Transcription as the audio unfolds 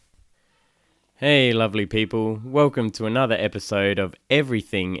Hey, lovely people. Welcome to another episode of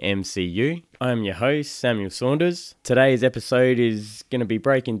Everything MCU. I'm your host, Samuel Saunders. Today's episode is going to be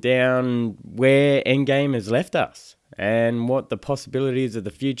breaking down where Endgame has left us and what the possibilities of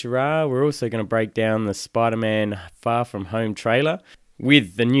the future are. We're also going to break down the Spider-Man Far From Home trailer.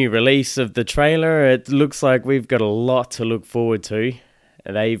 With the new release of the trailer, it looks like we've got a lot to look forward to.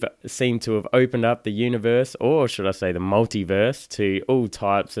 They've seemed to have opened up the universe, or should I say the multiverse, to all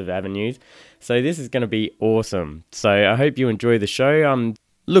types of avenues. So this is going to be awesome. So I hope you enjoy the show. I'm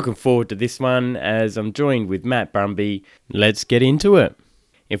looking forward to this one as I'm joined with Matt Brumby. Let's get into it.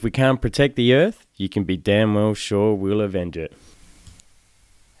 If we can't protect the Earth, you can be damn well sure we'll avenge it.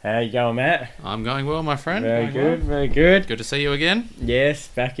 How you going, Matt? I'm going well, my friend. Very good, very good. Good to see you again. Yes,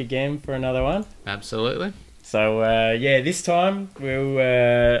 back again for another one. Absolutely. So, this time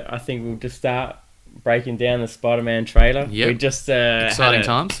I think we'll just start breaking down the Spider-Man trailer. Yep. We just Exciting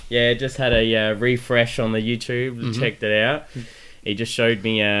times. Yeah, just had a refresh on the YouTube. Checked it out. He just showed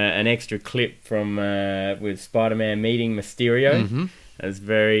me an extra clip from with Spider-Man meeting Mysterio. That's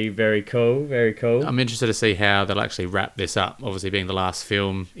very, very cool. Very cool. I'm interested to see how they'll actually wrap this up. Obviously, being the last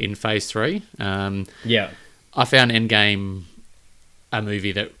film in Phase 3. Yeah. I found Endgame a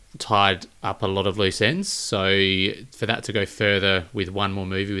movie that tied up a lot of loose ends. So for that to go further with one more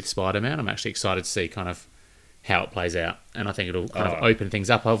movie with Spider-Man, I'm actually excited to see kind of how it plays out. And I think it'll kind of open things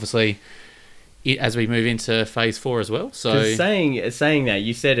up, obviously, as we move into Phase 4 as well. So saying that,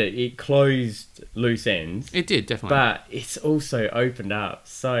 you said it closed loose ends. It did, definitely. But it's also opened up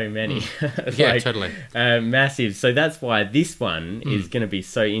so many. Yeah, totally. Massive. So that's why this one is going to be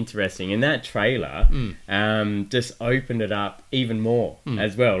so interesting. And that trailer just opened it up even more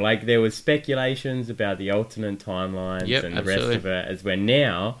as well. Like, there was speculations about the alternate timelines and the rest of it, as we're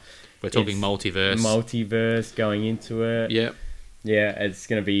now... We're talking multiverse. Multiverse going into it. Yep. Yeah, it's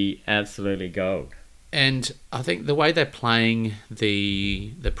going to be absolutely gold. And I think the way they're playing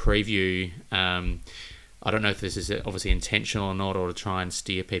the preview, I don't know if this is obviously intentional or not, or to try and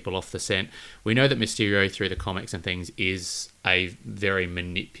steer people off the scent. We know that Mysterio, through the comics and things, is a very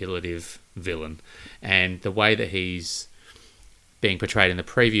manipulative villain. And the way that he's being portrayed in the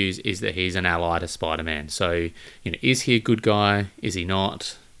previews is that he's an ally to Spider-Man. So, is he a good guy? Is he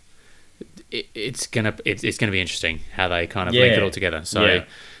not? It's gonna be interesting how they kind of link it all together. So,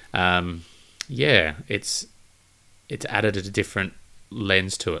 it's added a different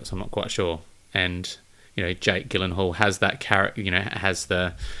lens to it. So I'm not quite sure. And Jake Gyllenhaal has that character. Has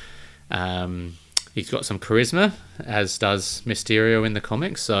the he's got some charisma, as does Mysterio in the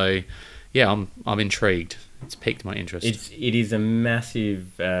comics. So I'm intrigued. It's piqued my interest. It is a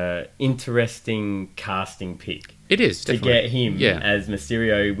massive, interesting casting pick. It is, definitely. To get him as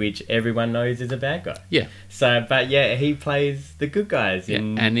Mysterio, which everyone knows is a bad guy. Yeah. So, but he plays the good guys.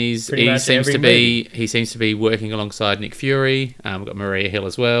 And he seems to be working alongside Nick Fury. We've got Maria Hill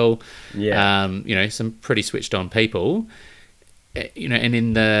as well. Yeah. Some pretty switched on people. And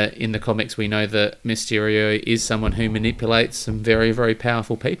in the comics, we know that Mysterio is someone who manipulates some very, very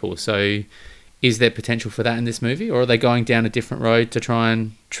powerful people. So, is there potential for that in this movie, or are they going down a different road to try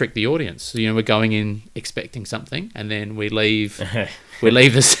and trick the audience? So, we're going in expecting something, and then we leave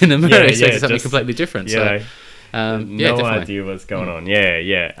the cinema expecting something completely different. Yeah. So, no idea what's going on.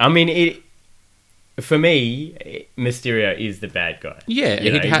 Yeah. I mean, for me, Mysterio is the bad guy.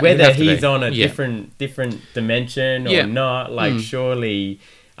 Yeah, whether he's on a different dimension or not. Like, surely,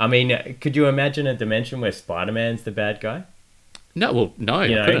 I mean, could you imagine a dimension where Spider-Man's the bad guy? No, I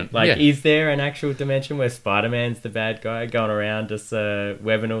couldn't. Is there an actual dimension where Spider-Man's the bad guy going around just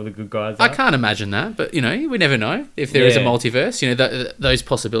webbing all the good guys up? I can't imagine that, but, we never know. If there is a multiverse, those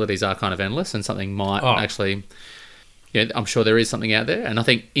possibilities are kind of endless, and something might actually... I'm sure there is something out there, and I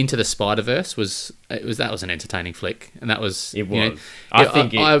think Into the Spider-Verse was an entertaining flick, and that was... It was.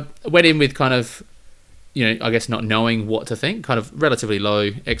 I went in with kind of, I guess not knowing what to think, kind of relatively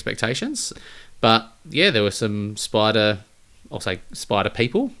low expectations, but, there were some I'll say spider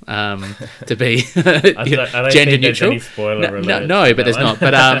people to be gender neutral. Any spoiler related no, but there's not.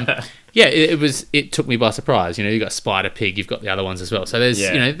 But it took me by surprise. You got Spider Pig, you've got the other ones as well. So there's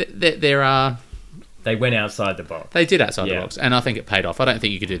there are. They went outside the box. They did outside the box, and I think it paid off. I don't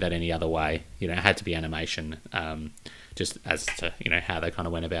think you could do that any other way. It had to be animation, just as to how they kind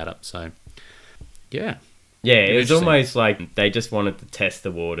of went about it. So yeah. Yeah, it was almost like they just wanted to test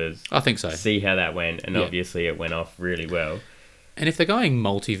the waters. I think so. See how that went, and obviously it went off really well. And if they're going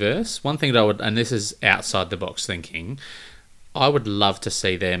multiverse, one thing that I would, and this is outside the box thinking, I would love to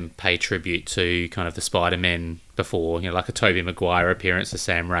see them pay tribute to kind of the Spider-Men before, like a Tobey Maguire appearance as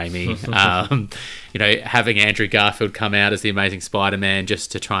Sam Raimi, having Andrew Garfield come out as the Amazing Spider-Man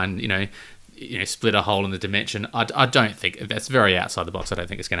just to try and, split a hole in the dimension. I don't think that's very outside the box. I don't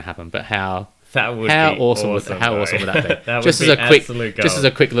think it's going to happen. But how awesome would that be? That just would as be a quick, absolute gold. just as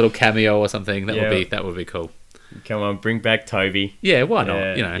a quick little cameo or something. Yeah. That would be cool. Come on, bring back Toby. Yeah, why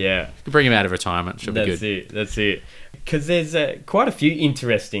not? Yeah. Bring him out of retirement. Should be good. That's it. Because there's quite a few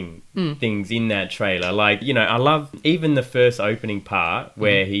interesting things in that trailer. Like, I love even the first opening part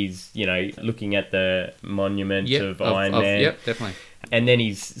where he's, looking at the monument of Iron Man. Yep, definitely. And then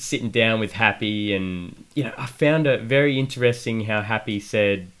he's sitting down with Happy, and, I found it very interesting how Happy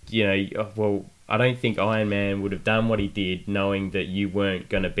said, well, I don't think Iron Man would have done what he did knowing that you weren't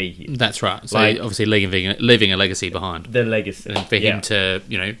going to be here. That's right. So obviously leaving a legacy behind. The legacy. And for him to,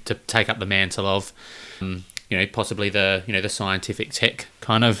 to take up the mantle of, possibly the scientific tech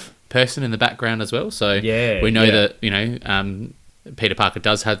kind of person in the background as well. So we know that, Peter Parker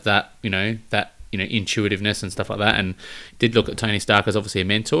does have that, that intuitiveness and stuff like that, and did look at Tony Stark as obviously a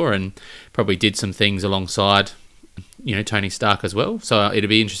mentor, and probably did some things alongside, Tony Stark as well. So it'd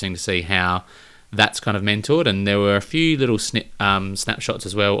be interesting to see how that's kind of mentored. And there were a few little snapshots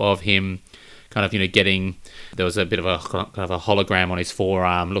as well of him kind of, getting, there was a bit of a kind of a hologram on his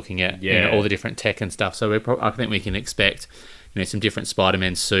forearm looking at all the different tech and stuff. So I think we can expect, some different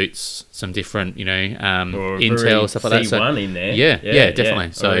Spider-Man suits, some different, intel, stuff like that. So, C1 in there. Yeah, definitely.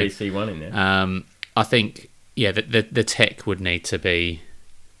 Yeah. So C1 in there. I think, the tech would need to be,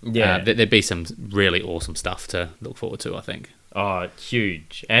 there'd be some really awesome stuff to look forward to, I think. Oh,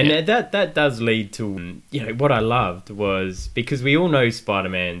 huge. And that does lead to, what I loved was, because we all know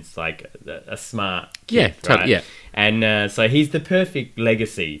Spider-Man's like a smart kid, right? Yeah. And so he's the perfect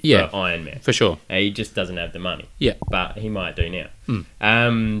legacy for Iron Man. For sure. He just doesn't have the money. Yeah. But he might do now.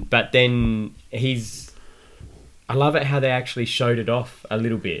 But then I love it how they actually showed it off a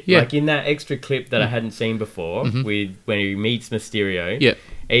little bit. Yeah. Like in that extra clip that I hadn't seen before with when he meets Mysterio. Yeah.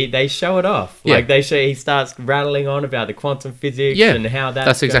 They show it off. Yeah. Like he starts rattling on about the quantum physics and how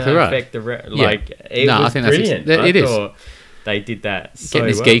that's exactly right. affect the it was I think brilliant. It is. Thought they did that so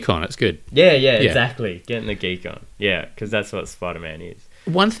getting this geek on, it's good. Yeah, exactly. Getting the geek on. Yeah, because that's what Spider-Man is.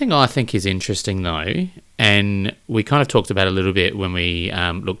 One thing I think is interesting though, and we kind of talked about a little bit when we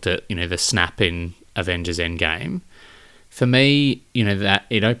looked at the snap in Avengers Endgame. For me, that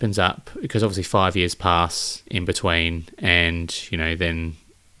it opens up because obviously 5 years pass in between, and then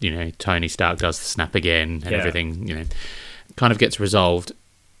Tony Stark does the snap again, and everything kind of gets resolved.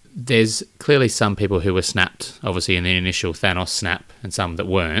 There's clearly some people who were snapped, obviously in the initial Thanos snap, and some that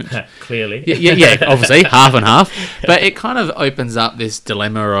weren't. Clearly, yeah, obviously half and half. But it kind of opens up this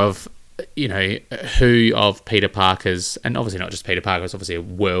dilemma of who of Peter Parker's, and obviously not just Peter Parker, it's obviously a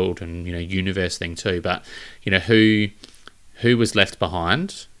world and universe thing too, but who was left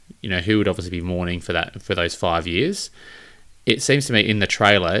behind, who would obviously be mourning for those 5 years. It seems to me in the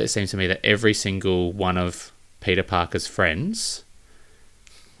trailer, that every single one of Peter Parker's friends,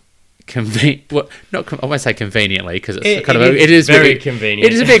 I won't say conveniently because it is very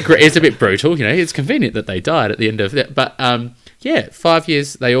convenient. It's a bit brutal, It's convenient that they died at the end of that, but 5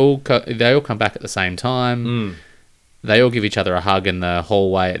 years they all come back at the same time. They all give each other a hug in the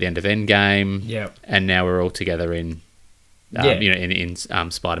hallway at the end of Endgame. Yeah, and now we're all together in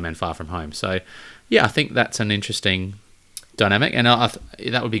Spider-Man: Far From Home. So I think that's an interesting dynamic, and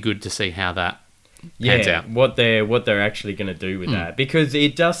that would be good to see how that pans out. What they're actually going to do with that, because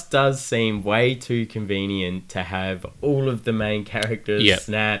it just does seem way too convenient to have all of the main characters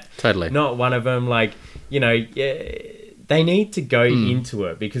snap. Totally. Not one of them, they need to go into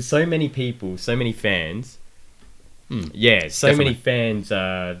it, because so many people, so many fans, many fans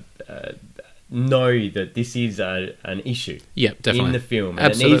know that this is an issue in the film,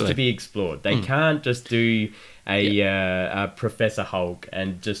 and it needs to be explored. They can't just do a Professor Hulk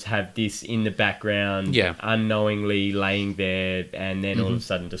and just have this in the background unknowingly laying there, and then all of a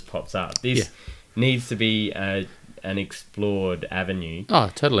sudden just pops up. This needs to be an explored avenue. Oh,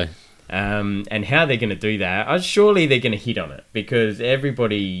 totally. And how they're going to do that, surely they're going to hit on it, because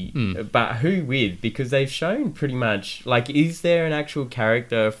everybody, but who with? Because they've shown pretty much, is there an actual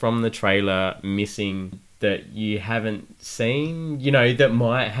character from the trailer missing that you haven't seen, that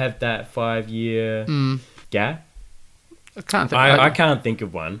might have that 5 year gap? I can't think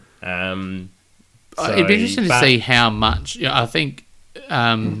of one. It'd be interesting to see how much. I think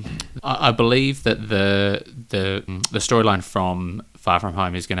I believe that the storyline from Far From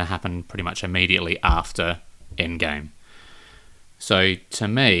Home is going to happen pretty much immediately after Endgame. So to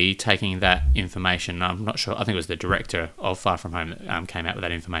me, taking that information, I'm not sure. I think it was the director of Far From Home that came out with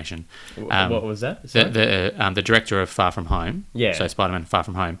that information. What was that? The director of Far From Home. Yeah. So Spider-Man: Far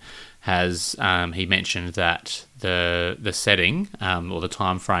From Home has he mentioned that the setting or the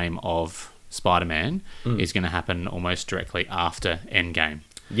time frame of Spider-Man is going to happen almost directly after Endgame.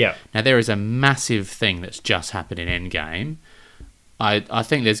 Yeah. Now there is a massive thing that's just happened in Endgame. I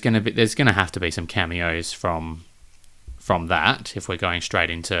think there's going to have to be some cameos from that if we're going straight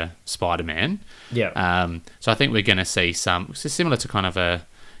into Spider-Man. Yeah. So I think we're going to see some similar to kind of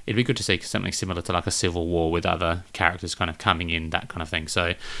it'd be good to see something similar to like a Civil War with other characters kind of coming in, that kind of thing.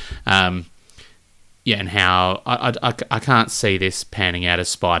 So, and how I can't see this panning out as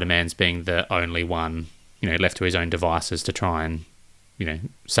Spider-Man's being the only one, left to his own devices to try and,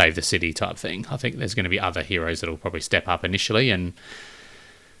 save the city type thing. I think there's going to be other heroes that will probably step up initially, and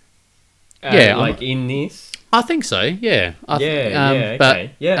in this. I think so. Yeah. Okay.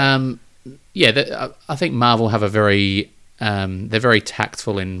 I think Marvel have a very they're very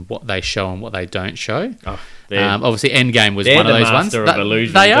tactful in what they show and what they don't show. Obviously, Endgame was one of those ones. Of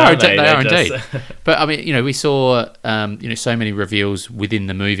illusions, they are just... indeed. But I mean, we saw so many reveals within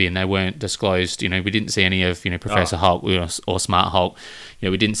the movie, and they weren't disclosed. We didn't see any of Professor Hulk or Smart Hulk.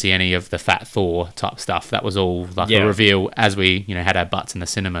 We didn't see any of the Fat Thor type stuff. That was all like a reveal as we had our butts in the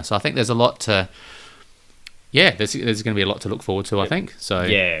cinema. So I think there's a lot to. Yeah, there's going to be a lot to look forward to. I think so.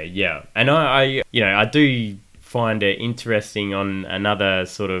 Yeah, and I do find it interesting on another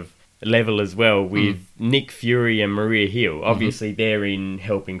sort of level as well with Nick Fury and Maria Hill. Obviously, they're in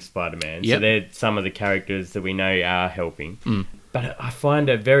helping Spider-Man, so they're some of the characters that we know are helping. But I find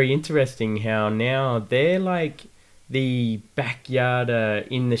it very interesting how now they're like the backyard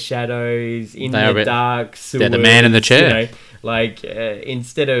in the shadows, in the dark sewers. They're the man in the chair.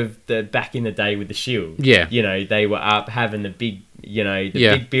 Instead of the back in the day with the Shield, they were up having the big,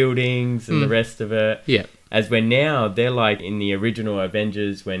 big buildings and the rest of it. Yeah. As when now they're like in the original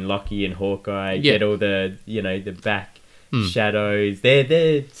Avengers when Loki and Hawkeye get all the the back shadows.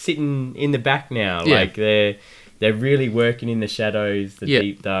 They're sitting in the back now. Yeah. Like they're really working in the shadows, the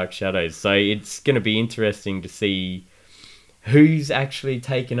deep dark shadows. So it's going to be interesting to see who's actually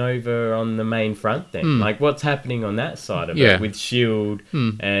taken over on the main front then. Like what's happening on that side of it with Shield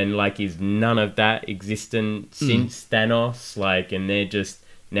and like is none of that existent since Thanos, and they're just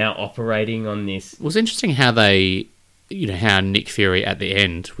now operating on this. It was interesting how they, how Nick Fury at the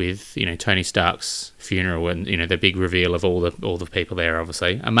end with, Tony Stark's funeral and, the big reveal of all the people there,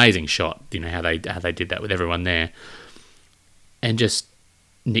 obviously. Amazing shot, how they did that with everyone there. And just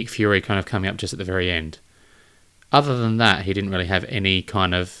Nick Fury kind of coming up just at the very end. Other than that, he didn't really have any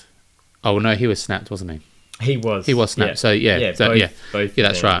kind of... Oh, no, he was snapped, wasn't he? He was snapped. Yeah. So, both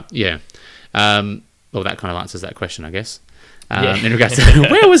that's right. Yeah. Well, that kind of answers that question, I guess. In regards to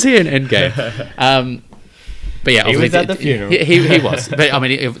where was he in Endgame? But yeah, he was at the funeral. He was, but I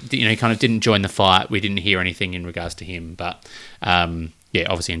mean, he kind of didn't join the fight. We didn't hear anything in regards to him, but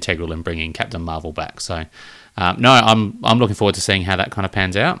obviously integral in bringing Captain Marvel back. So I'm looking forward to seeing how that kind of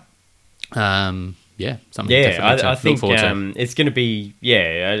pans out. Something definitely I think look forward to. It's going to be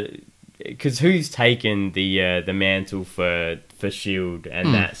because who's taken the mantle for Shield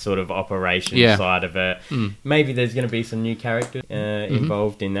and that sort of operation side of it. Maybe there's going to be some new characters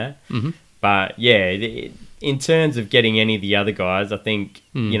involved in that. But in terms of getting any of the other guys, I think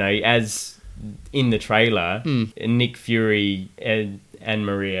as in the trailer, Nick Fury and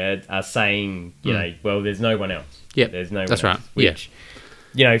Maria are saying, well, there's no one else. Yeah, there's no one that's else. right. Which,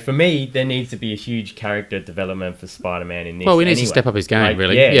 for me, there needs to be a huge character development for Spider-Man in this. Well, he needs to step up his game,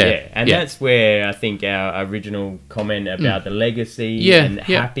 really. And that's where I think our original comment about the legacy and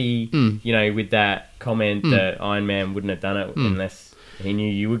happy, with that comment that Iron Man wouldn't have done it unless he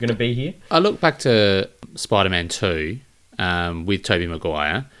knew you were going to be here. I look back to Spider-Man 2 with Tobey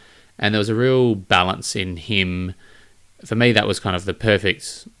Maguire, and there was a real balance in him. For me, that was kind of the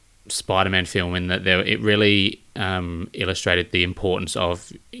perfect Spider-Man film in that it really illustrated the importance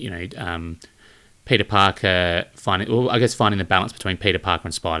of Peter Parker finding the balance between Peter Parker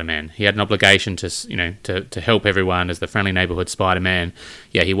and Spider-Man. He had an obligation to help everyone as the friendly neighborhood Spider-Man.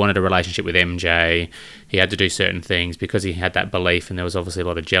 Yeah, he wanted a relationship with MJ. He had to do certain things because he had that belief, and there was obviously a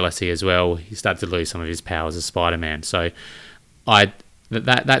lot of jealousy as well. He started to lose some of his powers as Spider-Man. So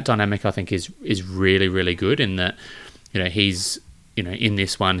that dynamic I think is really, really good in that he's in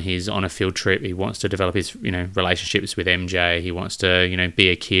this one, he's on a field trip. He wants to develop his, relationships with MJ. He wants to, be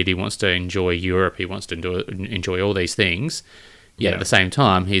a kid. He wants to enjoy Europe. He wants to enjoy all these things. Yet at the same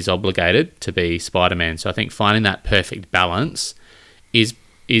time, he's obligated to be Spider-Man. So I think finding that perfect balance is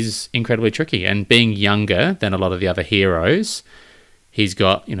incredibly tricky. And being younger than a lot of the other heroes, he's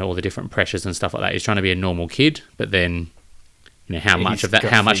got, all the different pressures and stuff like that. He's trying to be a normal kid, but then, how much of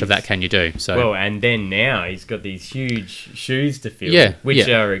that can you do? So well, and then now he's got these huge shoes to fill, which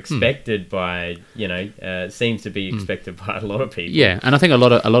are expected by seems to be expected by a lot of people. Yeah, and I think a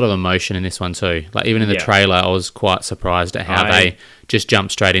lot of emotion in this one too. Like even in the trailer, I was quite surprised at how they just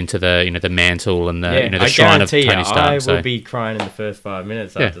jumped straight into the the mantle and the shrine of Tony Stark. I will be crying in the first 5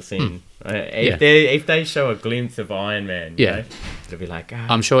 minutes after seeing. If they show a glimpse of Iron Man, it'll be like.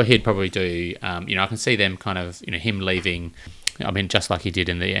 I'm sure he'd probably do. I can see them kind of him leaving. I mean, just like he did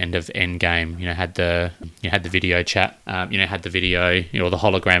in the end of Endgame, had the video chat, had the video, the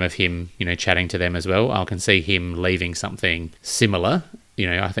hologram of him, chatting to them as well. I can see him leaving something similar.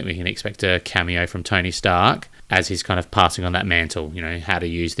 I think we can expect a cameo from Tony Stark as he's kind of passing on that mantle, how to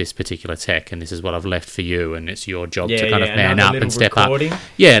use this particular tech, and this is what I've left for you, and it's your job to kind of man up and step recording. up.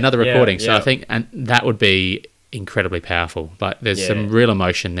 Yeah, another recording. So I think, and that would be incredibly powerful, but there's some real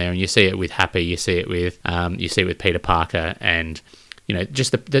emotion there, and you see it with Happy, you see it with Peter Parker, and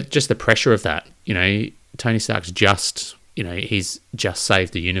just the pressure of that. Tony Stark's he's just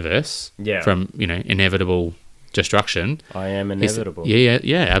saved the universe from inevitable destruction. I am inevitable.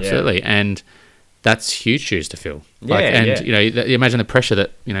 Yeah, absolutely, and that's huge shoes to fill. Imagine the pressure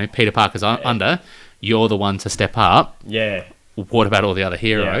that Peter Parker's under. You're the one to step up. Yeah. What about all the other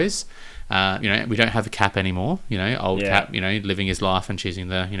heroes? We don't have a Cap anymore. Old Cap, living his life and choosing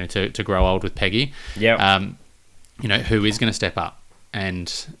to grow old with Peggy. Yeah. Who is going to step up?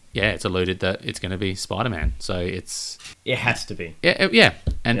 And it's alluded that it's going to be Spider-Man. So it has to be. Yeah.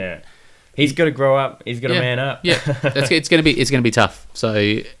 And he's got to grow up. He's got to man up. Yeah. It's going to be tough.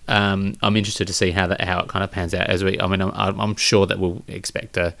 So I'm interested to see how it kind of pans out I'm sure that we'll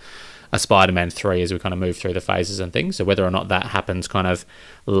expect a Spider-Man 3 as we kind of move through the phases and things. So whether or not that happens kind of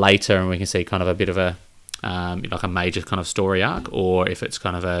later and we can see kind of a bit of a like a major kind of story arc, or if it's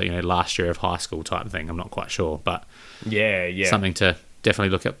kind of a last year of high school type thing, I'm not quite sure. But something to definitely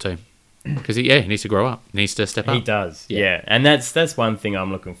look up to, because he needs to grow up, he needs to step up. He does, and that's one thing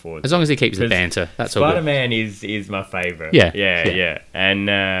I'm looking forward to. As long as he keeps the banter, that's all good. Spider-Man is my favourite. Yeah. And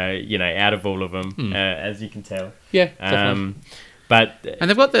out of all of them, as you can tell, definitely. And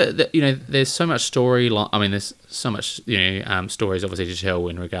they've got there's so much story. I mean, there's so much stories obviously to tell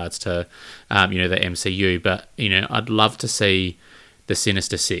in regards to the MCU. But I'd love to see the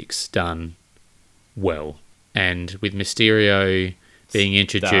Sinister Six done well, and with Mysterio being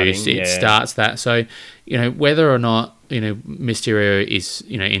introduced, it starts that. So whether or not Mysterio is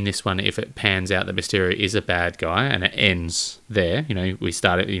in this one, if it pans out that Mysterio is a bad guy and it ends there,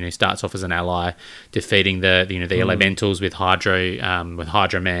 starts off as an ally defeating the elementals with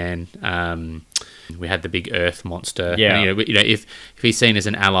Hydro Man. We had the big Earth monster. If he's seen as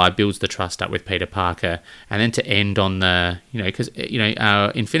an ally, builds the trust up with Peter Parker, and then to end on the because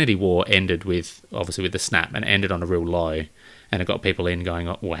our Infinity War ended with the snap and ended on a real low. And it got people in going,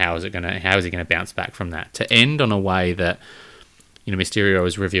 well, how is he going to bounce back from that? To end on a way that, Mysterio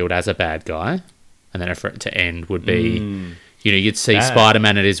is revealed as a bad guy, and then for it to end would be, you'd see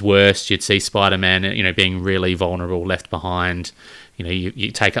Spider-Man at his worst. You'd see Spider-Man, being really vulnerable, left behind.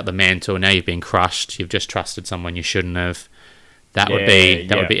 You take up the mantle, and now you've been crushed. You've just trusted someone you shouldn't have. That would be,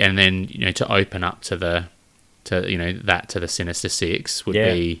 and then to open up to the Sinister Six would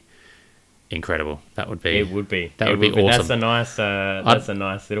be incredible. That would be. It would be. That would be awesome. That's a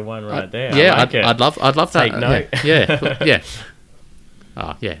nice little one right there. Yeah, I'd love that. Take note. Yeah.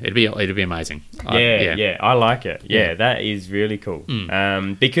 Oh yeah, it'd be amazing. I like it. Yeah, that is really cool.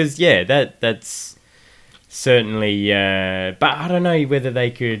 Because that's certainly. But I don't know whether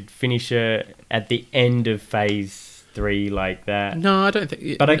they could finish it at the end of Phase 3 like that. No, I don't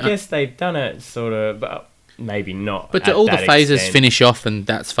think. But I guess they've done it sort of. But maybe not. But do all the phases finish off, and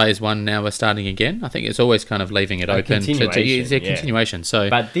that's Phase 1? Now we're starting again. I think it's always kind of leaving it open. It's a continuation. So,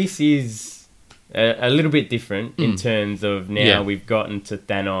 but this is a little bit different in terms of now we've gotten to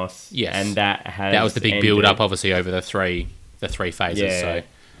Thanos, and that was the big build up, obviously, over the three phases.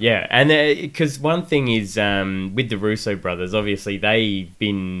 Yeah, and because one thing is with the Russo brothers, obviously they've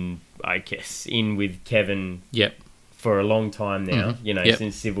been, I guess, in with Kevin. Yep. For a long time now,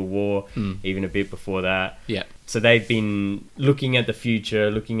 since Civil War, even a bit before that. Yeah. So they've been looking at the future,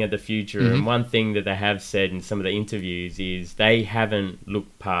 and one thing that they have said in some of the interviews is they haven't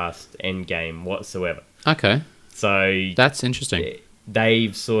looked past Endgame whatsoever. Okay. So that's interesting.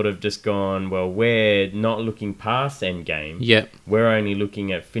 They've sort of just gone, well, we're not looking past Endgame. Yep. We're only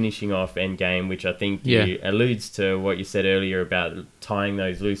looking at finishing off Endgame, which I think alludes to what you said earlier about tying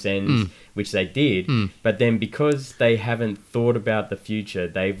those loose ends, which they did. But then because they haven't thought about the future,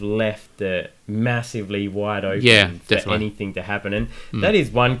 they've left it massively wide open for anything to happen. And that is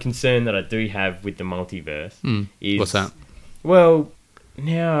one concern that I do have with the multiverse. What's that? Well,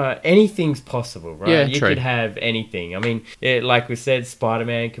 now anything's possible, right? Yeah, You true. could have anything. I mean, like we said,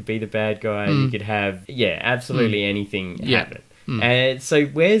 Spider-Man could be the bad guy. You could have, absolutely anything Yeah. happen. And so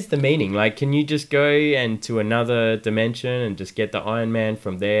where's the meaning? Like, can you just go and to another dimension and just get the Iron Man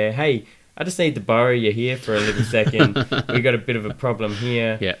from there? Hey, I just need to borrow you here for a little second. We got a bit of a problem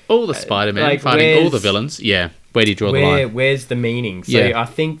here. Yeah, all the Spider-Man like, fighting all the where's- villains. Yeah, where do you draw the line? Where's the meaning? So Yeah. I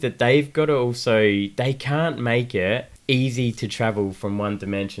think that they've got to also, they can't make it easy to travel from one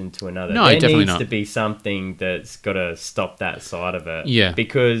dimension to another. No, there definitely needs not. to be something that's got to stop that side of it. Yeah.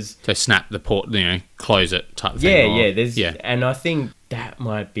 Because So snap the port, close it type of thing. or- there's yeah. and I think that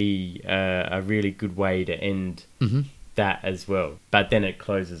might be a really good way to end that as well. But then it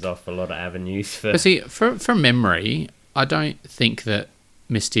closes off a lot of avenues for. But see, from memory, I don't think that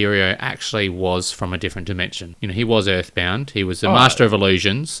Mysterio actually was from a different dimension. He was Earthbound. He was a Master of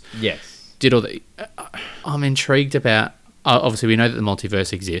Illusions. Yes. Did all the. I'm intrigued about. Obviously, we know that the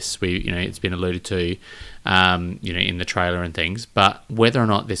multiverse exists. It's been alluded to, in the trailer and things. But whether or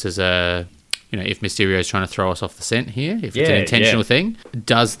not this is if Mysterio is trying to throw us off the scent here, if it's an intentional thing,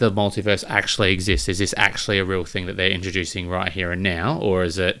 does the multiverse actually exist? Is this actually a real thing that they're introducing right here and now, or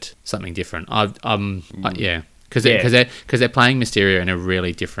is it something different? Because they're playing Mysterio in a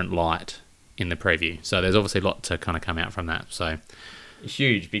really different light in the preview. So there's obviously a lot to kind of come out from that. So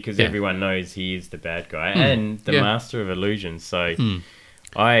Huge, because Yeah. everyone knows he is the bad guy and the Yeah. Master of Illusions. So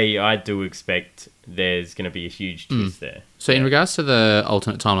I do expect there's going to be a huge twist there. So in regards to the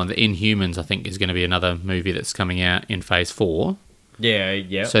alternate timeline, the Inhumans, I think, is going to be another movie that's coming out in Phase 4.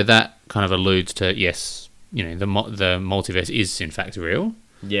 Yeah. So that kind of alludes to, yes, the multiverse is in fact real.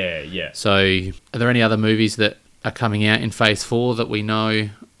 Yeah. So are there any other movies that are coming out in Phase 4 that we know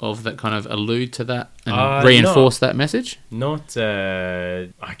of that kind of allude to that and reinforce that message? Not, I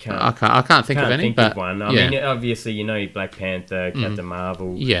can't. I can't think of any, but one. I mean, obviously, Black Panther, Captain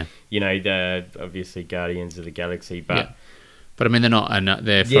Marvel. yeah. The obviously Guardians of the Galaxy, but. Yeah. But I mean, they're not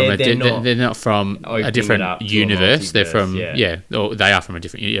from a Opening it different up to a universe. They're multiverse, from or they are from a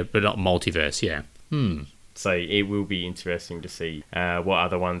different, but not multiverse. Yeah. So it will be interesting to see what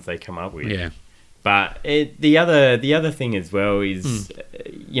other ones they come up with. Yeah. But the other thing as well is,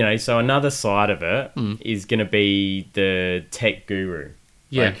 so another side of it is going to be the tech guru.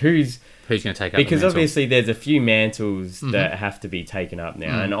 Yeah. Like who's going to take up because the mantle? obviously there's a few mantles that have to be taken up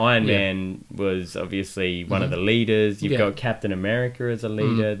now, and Iron Man was obviously one of the leaders. You've got Captain America as a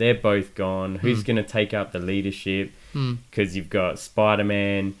leader. They're both gone. Who's going to take up the leadership? Because you've got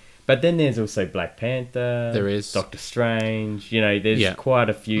Spider-Man. But then there's also Black Panther. There is. Doctor Strange. There's quite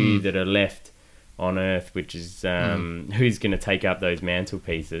a few that are left on Earth, which is who's going to take up those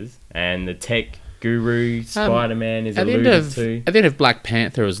mantelpieces. And the tech guru, Spider-Man, is alluded to. At the end of Black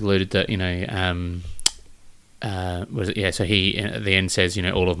Panther, it was alluded that, so he at the end says,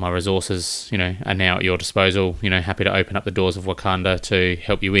 all of my resources, are now at your disposal, happy to open up the doors of Wakanda to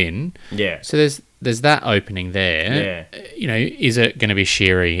help you in. Yeah. So there's that opening there. Yeah. Is it going to be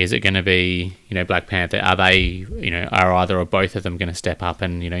Shuri? Is it going to be, Black Panther? Are they, are either or both of them going to step up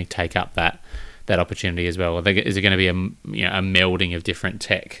and, take up that opportunity as well? Is it going to be a melding of different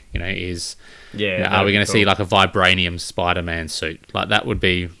tech? Are we going to see like a vibranium Spider-Man suit? Like that would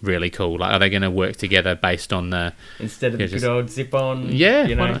be really cool. Like, are they going to work together based on the instead of the good old zip-on? Yeah,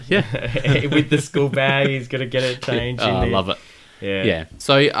 with the school bag, he's going to get it changed. I love it. Yeah.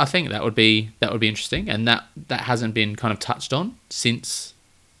 So I think that would be interesting, and that hasn't been kind of touched on since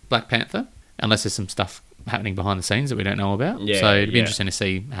Black Panther, unless there's some stuff happening behind the scenes that we don't know about. So it'd be interesting to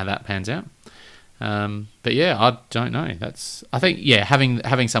see how that pans out. But yeah, I don't know. I think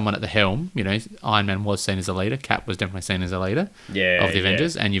having someone at the helm. Iron Man was seen as a leader. Cap was definitely seen as a leader of the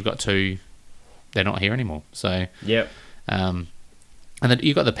Avengers, and you've got two. They're not here anymore. So and then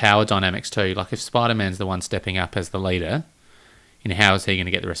you've got the power dynamics too. Like if Spider-Man's the one stepping up as the leader, how is he going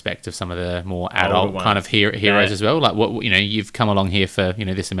to get the respect of some of the more adult kind of heroes as well? Like what you've come along here for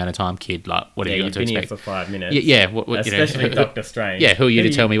this amount of time, kid. Like what have you got to expect? You've been here for 5 minutes. Especially Doctor Strange. Yeah, who are you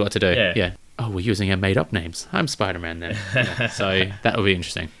to tell me what to do? Yeah. Oh, we're using our made-up names. I'm Spider-Man then. So that will be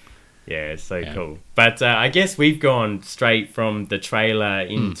interesting. Yeah, it's so cool. But I guess we've gone straight from the trailer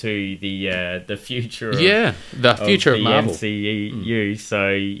into the future. The future of Marvel. MCU.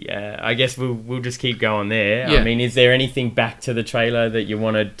 So I guess we'll just keep going there. Yeah. I mean, is there anything back to the trailer that you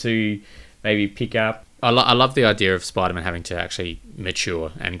wanted to maybe pick up? I love the idea of Spider-Man having to actually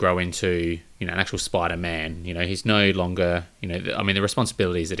mature and grow into an actual Spider-Man. He's no longer the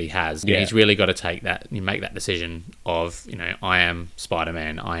responsibilities that he has. He's really got to take that, make that decision of I am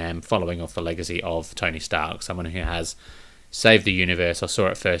Spider-Man. I am following off the legacy of Tony Stark, someone who has saved the universe. I saw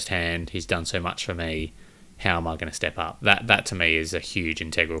it firsthand. He's done so much for me. how am I going to step up? That to me is a huge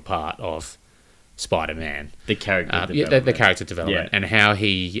integral part of Spider-Man. The character development. The character development, Yeah. and how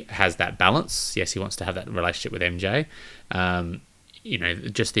he has that balance. Yes, he wants to have that relationship with MJ.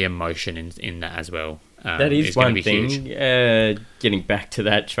 Just the emotion in that as well. That is one thing. Getting back to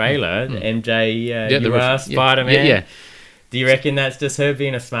that trailer, MJ, you are Spider-Man. Yeah. Do you reckon that's just her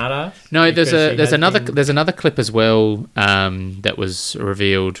being a smartass? No, there's another clip as well that was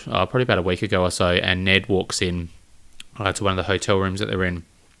revealed probably about a week ago or so, and Ned walks in to one of the hotel rooms that they're in.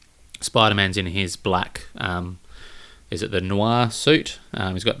 Spider-Man's in his black, is it the noir suit?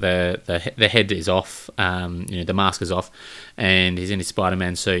 He's got the head is off, the mask is off, and he's in his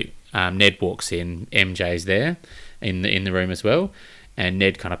Spider-Man suit. Ned walks in, MJ's there in the room as well. And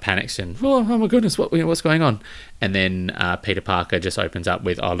Ned kind of panics and, oh my goodness, what's going on? And then Peter Parker just opens up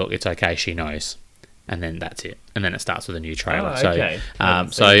with, oh, look, it's okay, she knows. And then that's it. And then it starts with a new trailer. Oh, okay.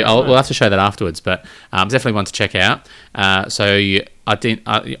 We'll have to show that afterwards, but definitely one to check out. I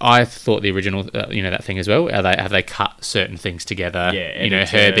thought the original, that thing as well. Have they cut certain things together? Yeah,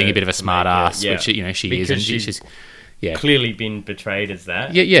 her being a bit of a smart ass, yeah. which she is, and she's clearly been betrayed as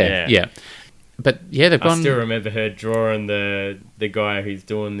that. Yeah. But yeah, they've gone. I still remember her drawing the guy who's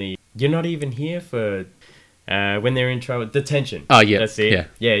doing the. You're not even here for when they're in trouble. Detention. Oh yeah, that's it.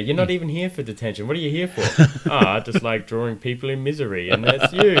 Yeah, you're not even here for detention. What are you here for? I just like drawing people in misery, and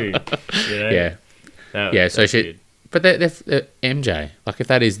that's you. Yeah. So she. Good. But they're MJ. Like if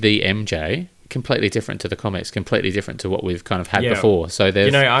that is the MJ, completely different to the comics, completely different to what we've kind of had before. So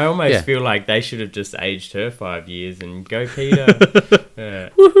there's. I almost feel like they should have just aged her 5 years and go Peter.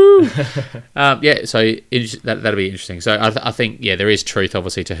 Woohoo! So that'll be interesting. So I think there is truth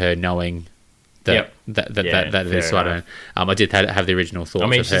obviously to her knowing that that is Spider-Man. I did have the original thoughts. I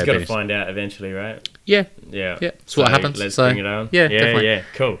mean, of she's her got to find out eventually, right? Yeah. That's what happens. Let's bring it on. Yeah, definitely. Yeah,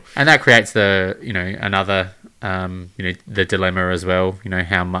 cool. And that creates the another the dilemma as well.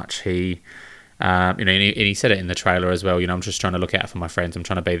 How much he. And he said it in the trailer as well. I'm just trying to look out for my friends. I'm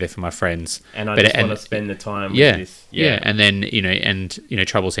trying to be there for my friends, and I just want to spend the time with this. Yeah. And then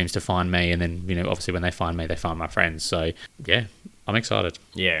trouble seems to find me, and then obviously when they find me, they find my friends. So yeah, I'm excited.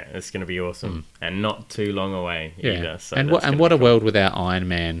 Yeah, it's going to be awesome, and not too long away either. So and what a world without Iron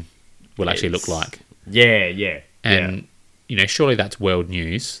Man will actually look like. Yeah. And surely that's world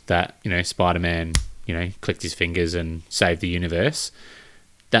news that Spider-Man clicked his fingers and saved the universe.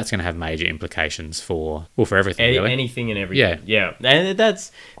 That's going to have major implications for everything, really. Anything and everything. Yeah. And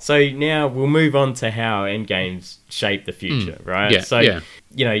that's... So now we'll move on to how Endgame's shape the future, right? Yeah, so,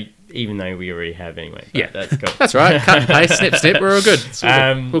 even though we already have anyway. Yeah. That's cool. That's right. Cut and paste, snip, we're all good.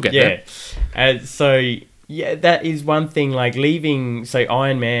 We'll get there. That is one thing, like leaving... So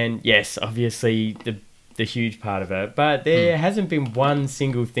Iron Man, yes, obviously the huge part of it, but there hasn't been one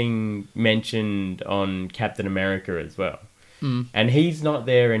single thing mentioned on Captain America as well. And he's not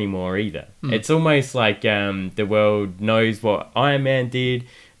there anymore either. It's almost like the world knows what Iron Man did,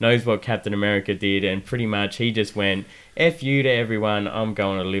 knows what Captain America did, and pretty much he just went, F you to everyone, I'm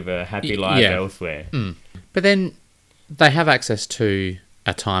going to live a happy life elsewhere. But then they have access to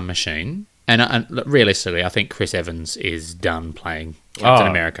a time machine, and realistically, I think Chris Evans is done playing Captain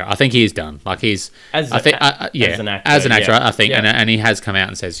America. I think he is done. Like he's... As an actor, I think, and he has come out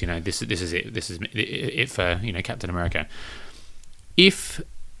and says, this is it. This is it for, Captain America. If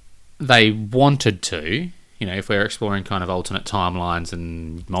they wanted to, if we're exploring kind of alternate timelines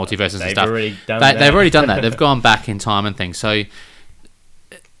and multiverses and stuff, they've already done that. They've gone back in time and things. So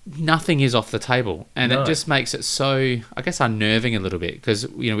nothing is off the table, and it just makes it so, I guess, unnerving a little bit because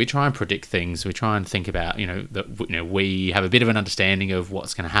we try and predict things. We try and think about that we have a bit of an understanding of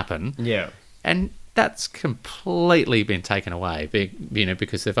what's going to happen. Yeah, and that's completely been taken away.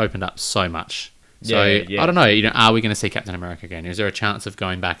 Because they've opened up so much. So I don't know. Are we going to see Captain America again? Is there a chance of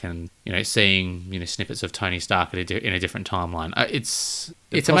going back and seeing snippets of Tony Stark in a different timeline? It's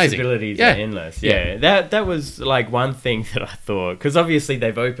amazing. Possibilities are endless. Yeah, that was like one thing that I thought, because obviously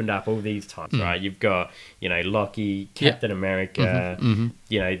they've opened up all these times, right? You've got Loki, Captain America.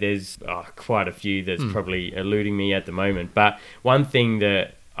 There's quite a few that's probably eluding me at the moment. But one thing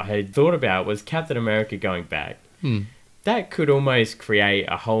that I had thought about was Captain America going back. That could almost create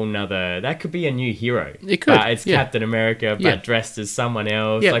a whole nother... That could be a new hero. It could. It's Captain America, but dressed as someone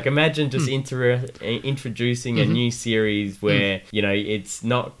else. Yeah. Like, imagine just introducing a new series where, it's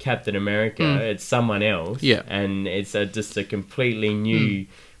not Captain America, it's someone else. Yeah. And it's just a completely new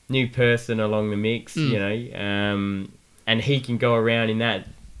person along the mix, and he can go around in that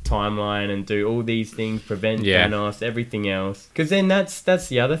timeline and do all these things, prevent Thanos, everything else. Because then that's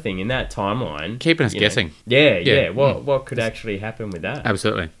the other thing in that timeline, keeping us guessing. What could actually happen with that?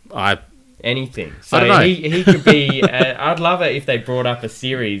 Absolutely. anything. I So don't know. he could be. I'd love it if they brought up a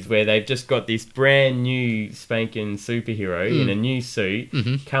series where they've just got this brand new spanking superhero in a new suit,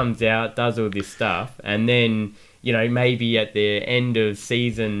 comes out, does all this stuff, and then maybe at the end of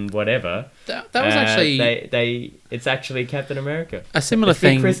season whatever, That was actually it's actually Captain America. a similar It's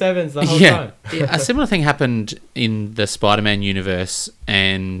been thing. Chris Evans the whole Yeah, time. a similar thing happened in the Spider-Man universe,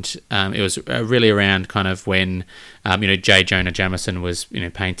 and it was really around kind of when J. Jonah Jameson was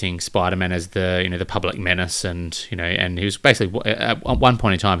painting Spider-Man as the public menace, and and he was basically at one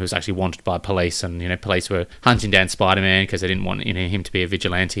point in time he was actually wanted by police, and police were hunting down Spider-Man because they didn't want him to be a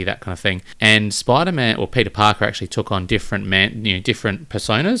vigilante, that kind of thing. And Spider-Man, or Peter Parker, actually took on different different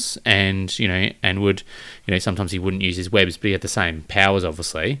personas, and would sometimes he wouldn't use his webs, but he had the same powers,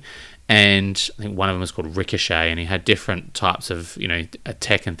 obviously. And I think one of them was called Ricochet, and he had different types of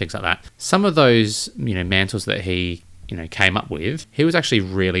tech and things like that. Some of those mantles that he came up with, he was actually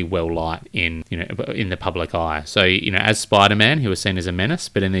really well liked in the public eye. So as Spider-Man, he was seen as a menace,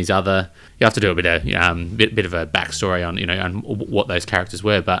 but in these other, you have to do a bit of a backstory on what those characters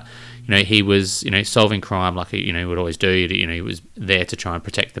were. But he was solving crime like he would always do. He was there to try and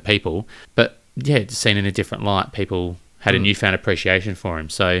protect the people, but seen in a different light, people had a newfound appreciation for him.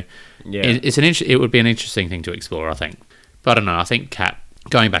 So it would be an interesting thing to explore, I think. But I don't know. I think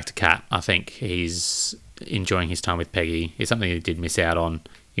going back to Cap, I think he's enjoying his time with Peggy. It's something he did miss out on.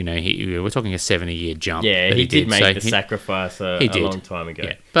 We're talking a 70-year jump. Yeah, he did make the sacrifice a long time ago.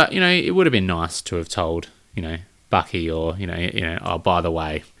 Yeah. But it would have been nice to have told Bucky, or oh, by the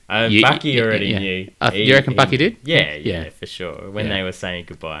way. Bucky already knew. You reckon Bucky did? Yeah, for sure. When they were saying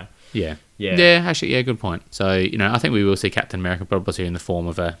goodbye. Yeah. Actually, good point. So I think we will see Captain America probably in the form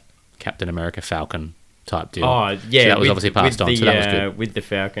of a Captain America Falcon type deal. Oh, yeah. So that was obviously passed on, so that was good. With the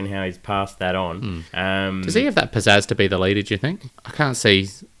Falcon, how he's passed that on. Does he have that pizzazz to be the leader, do you think? I can't see.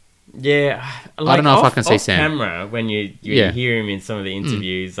 Yeah. I don't know if I can see Sam. Camera, when you hear him in some of the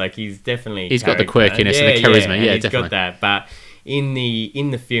interviews, like he's definitely... He's got the quirkiness and the charisma, he's definitely. Got that, but in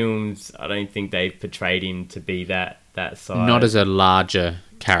the films, I don't think they've portrayed him to be that side. Not as a larger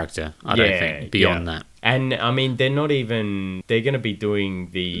character, I don't think, beyond that. And I mean, they're not even. They're going to be doing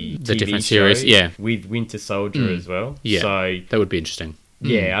the TV different show series, with Winter Soldier as well. Yeah, so that would be interesting.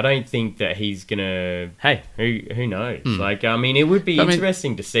 Yeah, I don't think that he's gonna. Hey, who knows? Like, I mean, it would be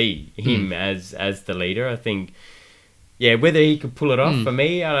interesting to see him as the leader. I think. Yeah, whether he could pull it off, for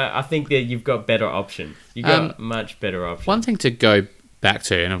me, I think that you've got better options. You've got much better options. One thing to go back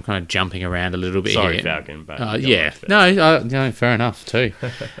to, and I'm kind of jumping around a little bit here. Sorry, Falcon, but... No, fair enough, too.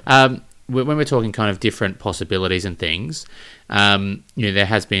 When we're talking kind of different possibilities and things, there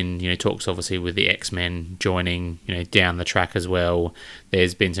has been, talks obviously with the X-Men joining, down the track as well.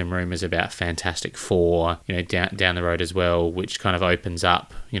 There's been some rumours about Fantastic Four, down the road as well, which kind of opens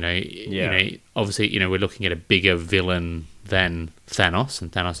up, obviously, we're looking at a bigger villain than Thanos,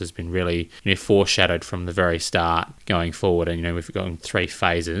 and Thanos has been really foreshadowed from the very start going forward, and we've gone 3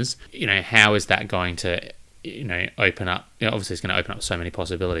 phases. How is that going to open up? Obviously it's going to open up so many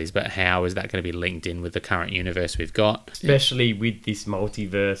possibilities, but how is that going to be linked in with the current universe we've got, especially with this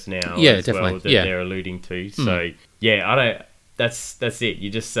multiverse now? Definitely. Well, that they're alluding to. So I don't. That's it. You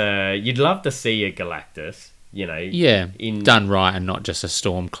just you'd love to see a Galactus, done right, and not just a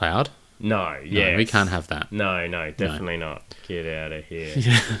storm cloud. No, we can't have that. No, definitely not. Get out of here.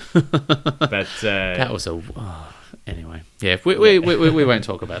 But that was anyway. Yeah, we won't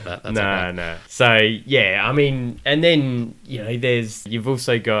talk about that. That's no. So I mean, and then you've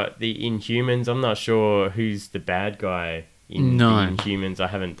also got the Inhumans. I'm not sure who's the bad guy in the Inhumans. I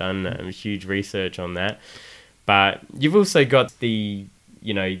haven't done huge research on that. But you've also got the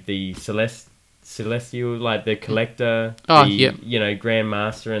the Celestial, like the Collector,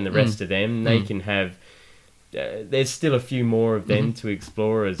 Grandmaster, and the rest of them. They can have. There's still a few more of them to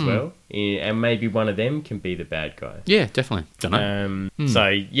explore as well, and maybe one of them can be the bad guy. Yeah, definitely. Don't know. So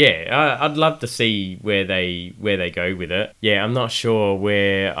I'd love to see where they go with it. Yeah, I'm not sure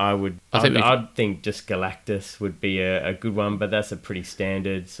where I would. I'd think just Galactus would be a good one, but that's a pretty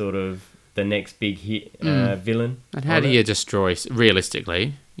standard sort of the next big hit villain. And how do you destroy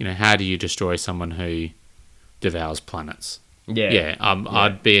realistically? How do you destroy someone who devours planets?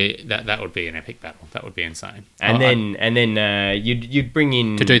 I'd be that would be an epic battle. That would be insane. And then you'd bring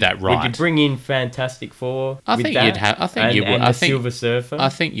in, to do that right. Would you bring in Fantastic Four? I think you'd have. I think you would. And I the think Silver Surfer. I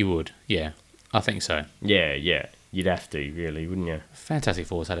think you would. Yeah, I think so. Yeah. You'd have to, really, wouldn't you? Fantastic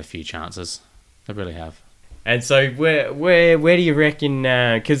Four's had a few chances. They really have. And so where do you reckon?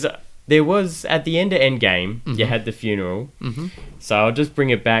 Because there was at the end of Endgame, you had the funeral. So I'll just bring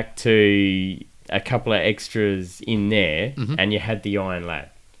it back to a couple of extras in there, and you had the Iron Lad.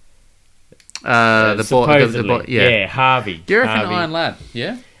 Supposedly, yeah, Harvey. Do you reckon Harvey. Iron Lad?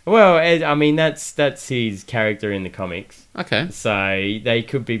 Yeah. Well, I mean, that's his character in the comics. Okay. So they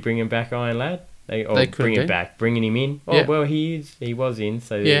could be bringing back Iron Lad. They could bringing be. back, bringing him in. Oh, Yeah. well, he was in,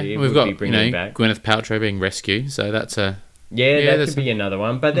 so Yeah, it we've would got be bringing him back. Gwyneth Paltrow being rescued, so that's a Yeah, that there's could be another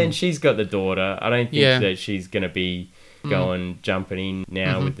one. But then she's got the daughter. I don't think Yeah. that she's going to be jumping in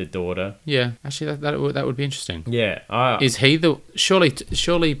now with the daughter. yeah. Actually, that would be interesting. Yeah. Is he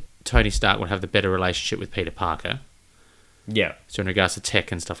surely Tony Stark would have the better relationship with Peter Parker? Yeah. So in regards to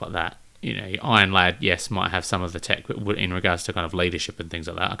tech and stuff like that, Iron Lad, yes, might have some of the tech, but in regards to kind of leadership and things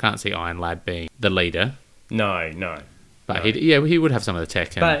like that, I can't see Iron Lad being the leader. No. But he would have some of the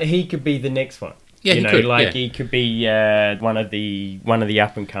tech. But he could be the next one. Yeah, he could, yeah. he could be one of the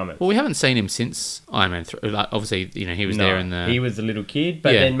up and comers. Well, we haven't seen him since Iron Man 3. Like, obviously, he was there in the... He was a little kid,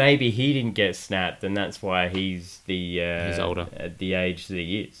 but then maybe he didn't get snapped, and that's why he's he's older at the age that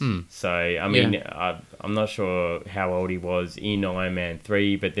he is. So, I mean, I'm not sure how old he was in Iron Man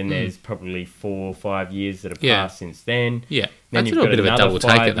 3, but then there's probably 4 or 5 years that have passed since then. Yeah, Then that's you've a got bit of a another double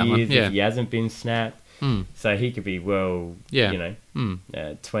take 5 at that one. years Yeah, if he hasn't been snapped. So he could be 22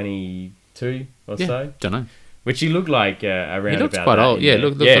 or so. Don't know. Which he looked like around. He looked about quite that old. Yeah,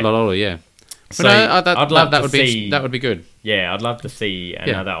 looked a lot older. Yeah. So But no, I'd love that to would see. that would be good. Yeah, I'd love to see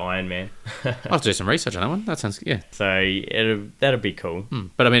another Iron Man. I'll have to do some research on that one. That sounds So that'd be cool.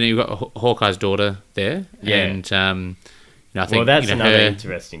 But I mean, you've got Hawkeye's daughter there, and I think that's another her,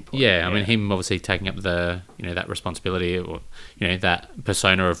 interesting point. Yeah, I mean, him obviously taking up the that responsibility, or that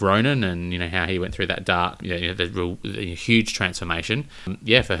persona of Ronin, and how he went through that dark, the huge transformation.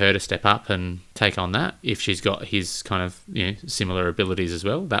 For her to step up and take on that, if she's got his kind of similar abilities as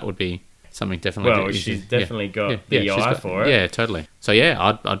well, that would be something definitely. Well, she's definitely got the eye for it. Yeah, totally. So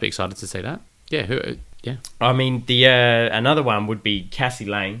I'd be excited to see that. Yeah, yeah. I mean, the another one would be Cassie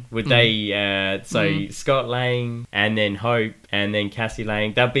Lang. Would they? Scott Lang, and then Hope, and then Cassie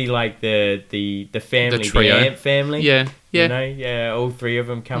Lang. That'd be like the family, the trio. Ant family. Yeah. All three of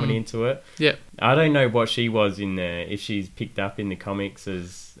them coming into it. Yeah. I don't know what she was in if she's picked up in the comics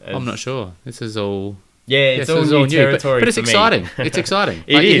as I'm not sure. This is all. Yeah, it's all new territory. But it's for exciting. Me. It's exciting.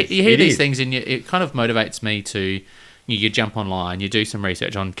 You hear these things, and it kind of motivates me to. You jump online, you do some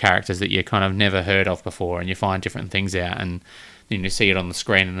research on characters that you kind of never heard of before, and you find different things out, and then you see it on the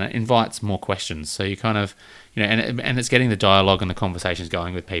screen, and it invites more questions. So you kind of, and it's getting the dialogue and the conversations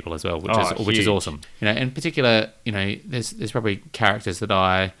going with people as well, which is awesome. In particular, there's probably characters that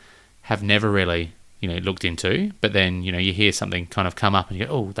I have never really looked into, but then you hear something kind of come up, and you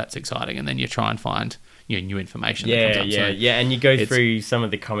go, oh, that's exciting, and then you try and find new information. Yeah, that comes up. And you go through some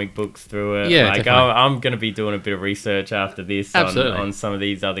of the comic books through it. Yeah, like, definitely. I'm going to be doing a bit of research after this on some of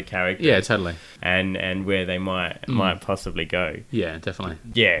these other characters. Yeah, totally. And where they might possibly go. Yeah, definitely.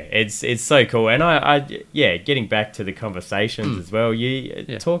 Yeah, it's so cool. And I getting back to the conversations as well.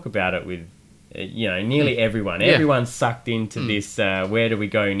 You talk about it with nearly everyone. Everyone's sucked into this. Where do we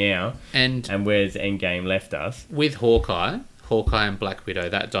go now? And where's Endgame left us? With Hawkeye and Black Widow,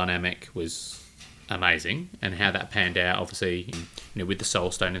 that dynamic was amazing, and how that panned out, obviously, with the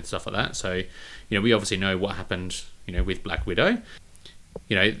Soul Stone and stuff like that. So, we obviously know what happened, with Black Widow.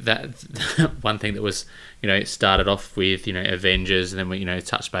 That one thing that was, it started off with, Avengers, and then we,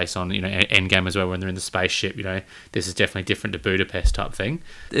 touched base on, Endgame as well, when they're in the spaceship. This is definitely different to Budapest type thing.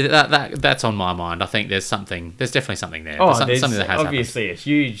 That's on my mind. I think there's definitely something there. Oh, there's something that has obviously happened. A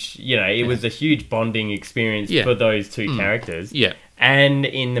huge, it was a huge bonding experience for those two characters. Yeah. And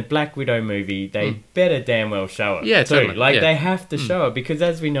in the Black Widow movie, they better damn well show it. Yeah, too. totally. They have to show it, because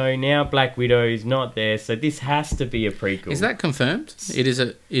as we know now, Black Widow is not there, so this has to be a prequel. Is that confirmed? It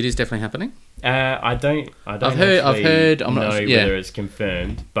is definitely happening. I don't. I've heard. I'm not sure whether it's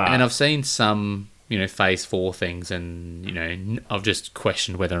confirmed, but and I've seen some, Phase 4 things, and I've just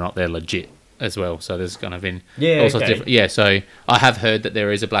questioned whether or not they're legit as well. So there's kind of been all sorts of different. Yeah, so I have heard that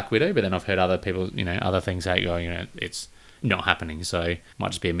there is a Black Widow, but then I've heard other people, other things out going, it's not happening, so it might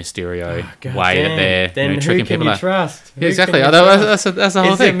just be a Mysterio way that they're then tricking people out. Trust? Yeah, exactly. That's the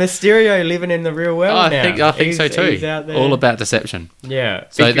whole thing. Is it Mysterio living in the real world now? I think so too. He's out there. All about deception. Yeah.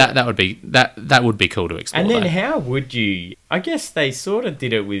 So that would be cool to explore. And then how would you? I guess they sort of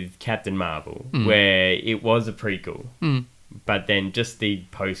did it with Captain Marvel, where it was a prequel. But then just the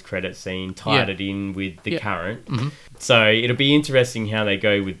post-credit scene tied it in with the current. So it'll be interesting how they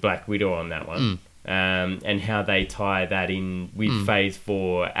go with Black Widow on that one. And how they tie that in with Phase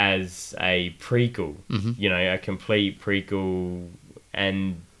 4 as a prequel, a complete prequel,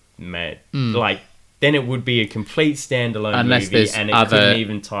 and then it would be a complete standalone movie, and it couldn't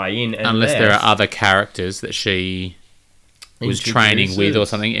even tie in. Unless there are other characters that she was training with or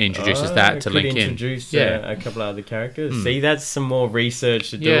something. It introduces that to could link in. Introduce a couple of other characters. See, that's some more research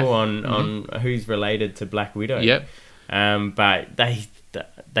to do on who's related to Black Widow. Yep. But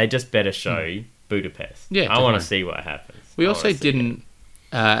they just better show Budapest. Yeah, I want to see what happens. We also didn't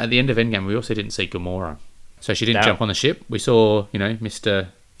at the end of Endgame. We also didn't see Gamora, so she didn't jump on the ship. We saw Mr.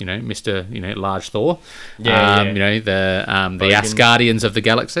 Large Thor. Yeah. The Asgardians of the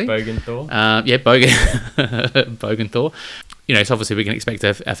galaxy. Bogan Thor. Bogan Thor. So obviously we can expect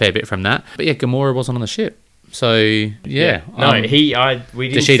a fair bit from that. But yeah, Gamora wasn't on the ship. So yeah. No, we didn't.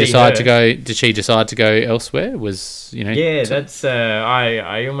 Did she decide to go? Did she decide to go elsewhere? Yeah, that's.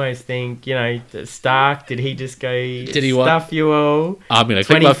 I almost think Stark. Did he just go? Did he stuff you all? I'm gonna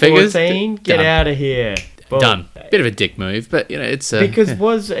click my fingers. Get out of here. Done. Bit of a dick move, but it's because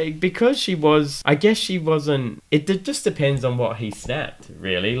she was. I guess she wasn't. It just depends on what he snapped,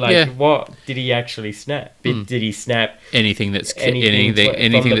 really. What did he actually snap? Did he snap anything that's anything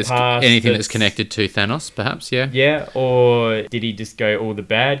that's connected to Thanos? Perhaps, yeah. Yeah, or did he just go all the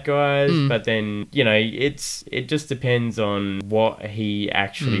bad guys? But then it just depends on what he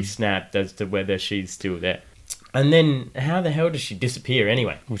actually snapped as to whether she's still there. And then, how the hell does she disappear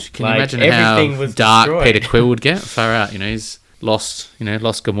anyway? Can you imagine everything how dark destroyed. Peter Quill would get? Far out, he's lost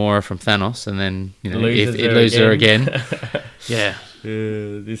Gamora from Thanos, and then loses her again. Yeah.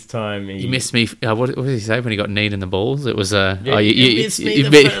 This time you missed me. What did he say when he got kneed in the balls? It was you missed me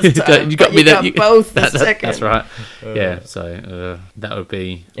the first time. You got me both the second. That's right. Yeah. So that would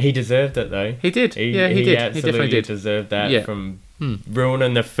be. He deserved it though. He did. He did. He definitely did. Deserved that from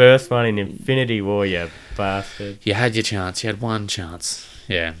ruining the first one in Infinity War. You bastard. You had your chance. You had one chance.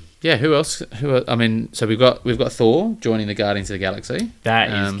 Yeah. Yeah, who else? I mean, so we've got Thor joining the Guardians of the Galaxy.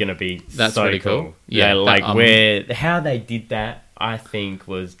 That is going to be that's so really cool. Yeah, how they did that, I think,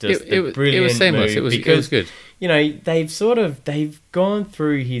 was just brilliant. It was seamless. Move it was good. They've gone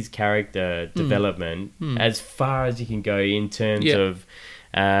through his character development as far as you can go in terms of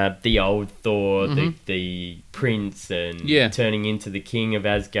the old Thor, the prince, and turning into the king of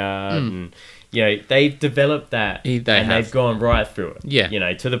Asgard, and they've developed that, they've gone right through it.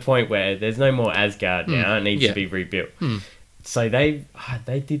 Yeah, to the point where there's no more Asgard now; it needs to be rebuilt. So they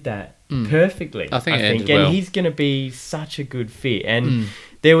did that perfectly. I think and he's going to be such a good fit. And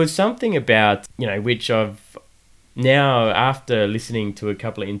there was something about which I've now, after listening to a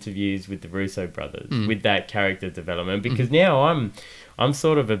couple of interviews with the Russo brothers with that character development, because now I'm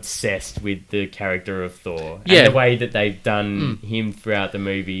sort of obsessed with the character of Thor and the way that they've done him throughout the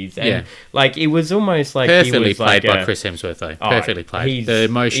movies. And it was almost like perfectly he was played by Chris Hemsworth though. Perfectly played. The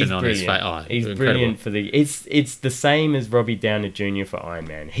emotion on his face. Oh, he's incredible. Brilliant for the. It's the same as Robbie Downey Jr. for Iron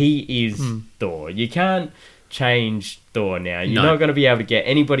Man. He is Thor. You can't change Thor now. You're not going to be able to get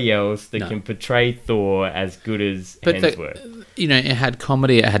anybody else that can portray Thor as good as Hemsworth. It had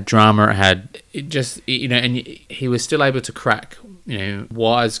comedy, it had drama, and he was still able to crack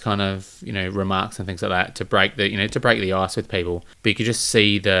wise kind of remarks and things like that to break the ice with people, but you could just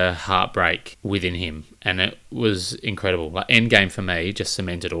see the heartbreak within him, and it was incredible. Like Endgame for me just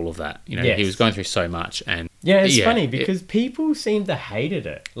cemented all of that. He was going through so much, and it's funny because people seem to hated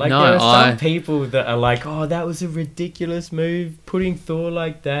it. There are some people that are like, "Oh, that was a ridiculous move, putting Thor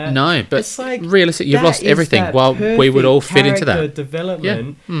like that." No, but it's like realistic. You've lost everything. While we would all fit into that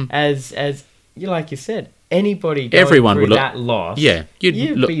development, as like you said. Everyone would look that loss. Yeah,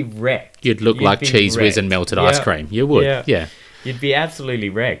 you'd be wrecked. You'd look like Cheese Whiz and melted ice cream. You would. Yeah. You'd be absolutely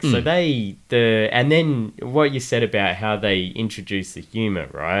wrecked. So and then what you said about how they introduced the humor,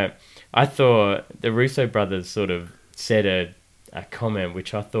 right? I thought the Russo brothers sort of said a comment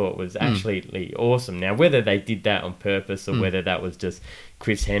which I thought was actually awesome. Now, whether they did that on purpose or whether that was just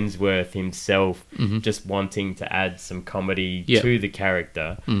Chris Hemsworth himself just wanting to add some comedy to the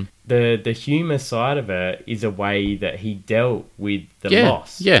character, the humour side of it is a way that he dealt with the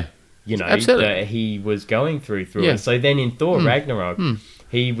loss. Yeah. Absolutely. That he was going through it. So then in Thor Ragnarok,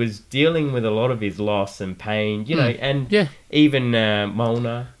 he was dealing with a lot of his loss and pain, and even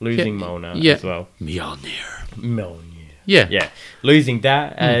Mjolnir, losing Mjolnir as well. Mjolnir. Yeah. Losing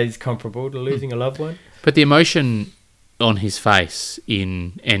that is comparable to losing a loved one. But the emotion on his face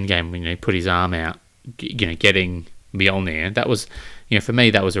in Endgame when he put his arm out, getting Mjolnir, that was, for me,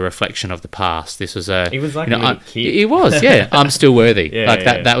 that was a reflection of the past. This was he was like a little kid. He was, yeah. I'm still worthy.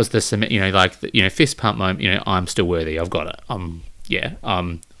 That was the fist pump moment. I'm still worthy. I've got it. I'm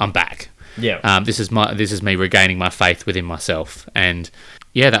back. Yeah. This is me regaining my faith within myself, and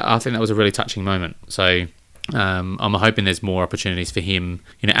I think that was a really touching moment. So. I'm hoping there's more opportunities for him,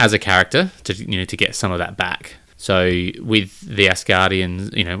 as a character to get some of that back. So with the Asgardians,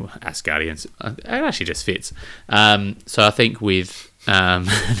 Asgardians, it actually just fits. So I think with the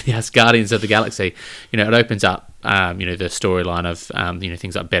Asgardians of the Galaxy, it opens up, the storyline of,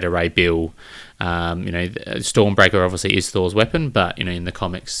 things like Beta Ray Bill. Stormbreaker obviously is Thor's weapon, but, in the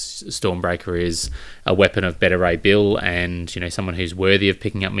comics, Stormbreaker is a weapon of Beta Ray Bill and, someone who's worthy of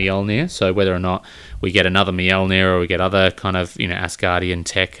picking up Mjolnir. So whether or not we get another Mjolnir or we get other kind of, Asgardian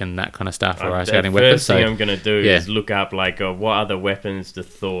tech and that kind of stuff, or Asgardian weapons. The first thing I'm going to do is look up, what other weapons does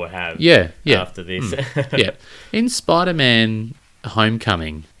Thor have after this. In Spider-Man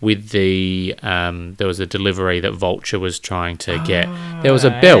Homecoming, with the there was a delivery that Vulture was trying to get. There was a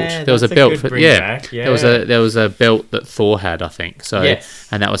belt. There was a belt. There was a belt that Thor had, I think. So,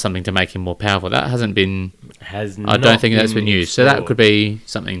 and that was something to make him more powerful. That hasn't been. I don't think that's been used. So that could be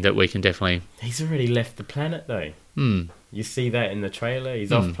something that we can definitely. He's already left the planet, though. You see that in the trailer.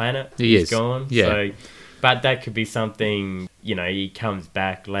 He's off planet. He's gone. Yeah. So, but that could be something, he comes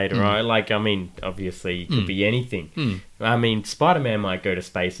back later on. Obviously, it could be anything. Spider-Man might go to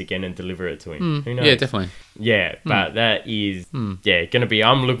space again and deliver it to him. Who knows? Yeah, definitely. Yeah, but that is, going to be...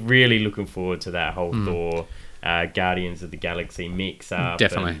 I'm really looking forward to that whole Thor, Guardians of the Galaxy mix-up.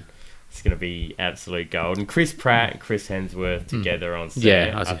 Definitely. It's going to be absolute gold. And Chris Pratt and Chris Hemsworth together on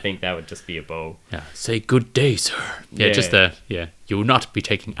set, I think that would just be a ball. Yeah, say good day, sir. You will not be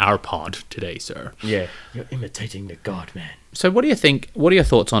taking our pod today, sir. Yeah, you're imitating the God Man. So what do you think, what are your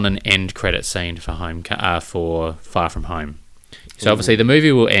thoughts on an end credit scene for for Far From Home? So obviously the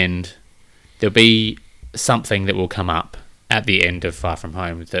movie will end, there'll be something that will come up at the end of Far From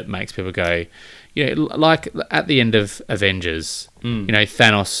Home that makes people go, like at the end of Avengers,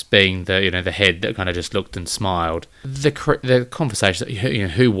 Thanos being the head that kind of just looked and smiled. The conversation,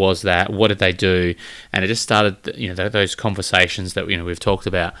 who was that? What did they do? And it just started, those conversations that we've talked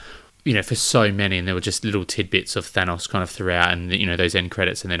about, for so many, and there were just little tidbits of Thanos kind of throughout, and those end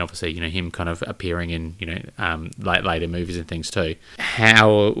credits, and then obviously him kind of appearing in later movies and things too.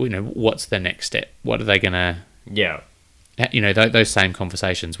 How what's the next step? What are they gonna? Yeah. Those same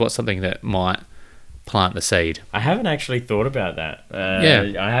conversations. What's something that might plant the seed? I haven't actually thought about that.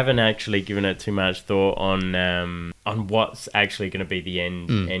 I haven't actually given it too much thought on what's actually going to be the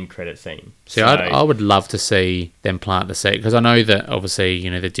end credit scene. See, I would love to see them plant the seed, because I know that obviously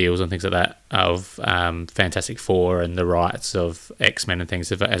the deals and things like that of Fantastic Four and the rights of X-Men and things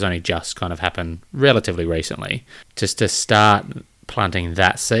has only just kind of happened relatively recently. Just to start planting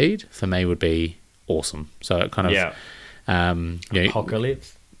that seed for me would be awesome. So it kind of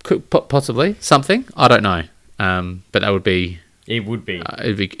Apocalypse. Could possibly something, I don't know, but that would be. It would be.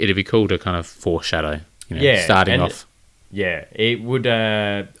 It'd be cool to kind of foreshadow. Starting off. Yeah, it would,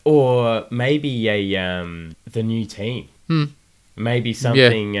 or maybe the new team. Maybe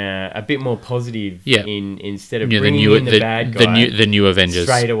something a bit more positive. Instead of bringing in the bad guy, the new Avengers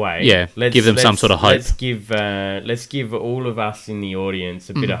straight away. Yeah, give them some sort of hope. Let's give all of us in the audience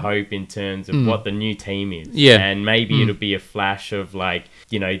a bit of hope in terms of what the new team is. Yeah, and maybe it'll be a flash of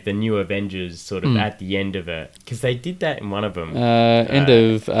the new Avengers sort of at the end of it, because they did that in one of them. End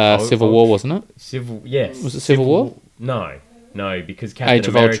of Civil War, wasn't it? Yes. Was it Civil War? No, because Captain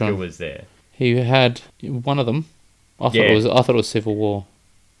America was there. He had one of them. I thought it was Civil War.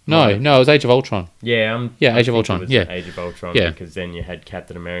 No, it was Age of Ultron. Age of Ultron. Age of Ultron. Because then you had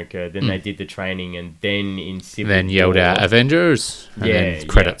Captain America. Then they did the training, and then in Civil War, yelled out Avengers. And then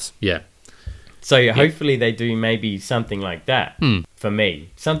credits. So hopefully they do maybe something like that for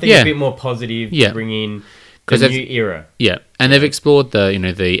me. Something a bit more positive to bring in the new era. Yeah, and they've explored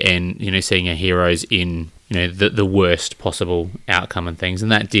the end. Seeing our heroes in the worst possible outcome and things,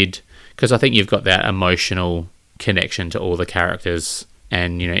 and that did, because I think you've got that emotional connection to all the characters,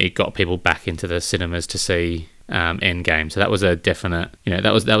 and it got people back into the cinemas to see Endgame. So that was a definite,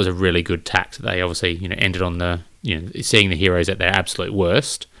 that was a really good tact. They obviously ended on the seeing the heroes at their absolute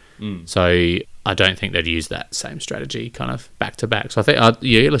worst. So I don't think they'd use that same strategy kind of back to back. So I think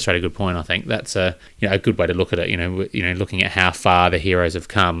you illustrate a good point. I think that's a good way to look at it. Looking at how far the heroes have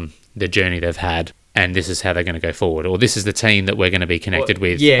come, the journey they've had, and this is how they're going to go forward, or this is the team that we're going to be connected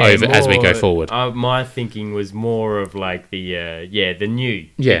with as we go forward. My thinking was more of the new,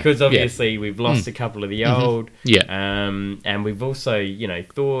 because obviously we've lost a couple of the old, and we've also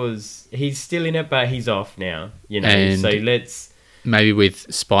Thor's, he's still in it, but he's off now, and so let's maybe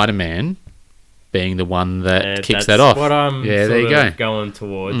with Spider-Man being the one that kicks that off. That's what I'm sort of going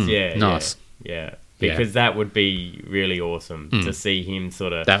towards. Nice. Because that would be really awesome to see him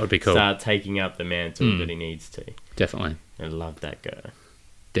sort of that would be cool. Start taking up the mantle that he needs to. Definitely. I love that guy.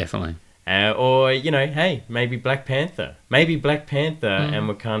 Definitely. Or, hey, maybe Black Panther. Maybe Black Panther and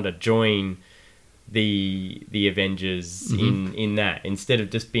Wakanda join the Avengers in that. Instead of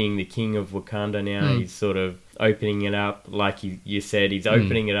just being the king of Wakanda now, he's sort of opening it up, like you said, he's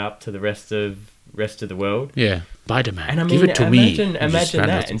opening it up to the rest of the world. Yeah, Spider-Man, and I mean, give it to me. Imagine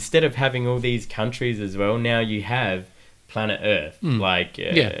that. Instead of having all these countries as well, now you have planet Earth,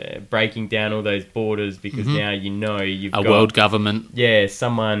 breaking down all those borders, because now you've got world government. Yeah,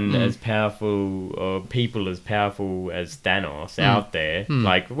 someone as powerful, or people as powerful as Thanos out there.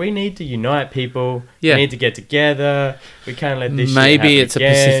 Like, we need to unite people. Yeah. We need to get together. We can't let this Maybe shit happen it's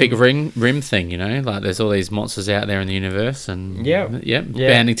again. a Pacific Rim thing, like there's all these monsters out there in the universe, and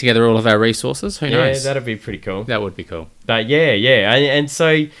banding together all of our resources. Who knows? Yeah, that'd be pretty cool. That would be cool. But and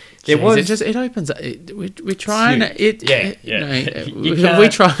so it opens. We try and You we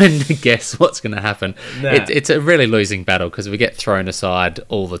try and guess what's going to happen. Nah. It's a really losing battle, because we get thrown aside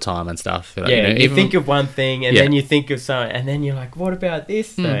all the time and stuff. You think of one thing, and then you think of something, and then you're like, "What about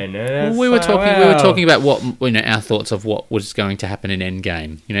this?" Though? We were talking about what our thoughts of what was going to happen in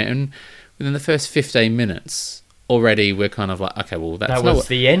Endgame. And within the first 15 minutes. Already, we're kind of like, okay, well, that was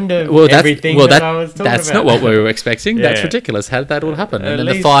the end of everything that I was talking about. That's not what we were expecting. Yeah. That's ridiculous. How did that all happen? And then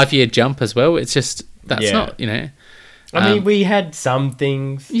the 5-year jump as well. It's just, that's not, I mean, we had some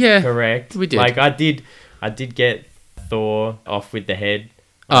things correct. We did. Like, I did get Thor off with the head.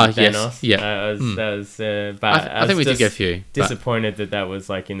 Thanos. Yes. Yeah. But I think we did get a few. Disappointed that was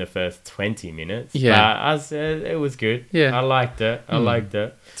like in the first 20 minutes. Yeah. But it was good. Yeah. I liked it.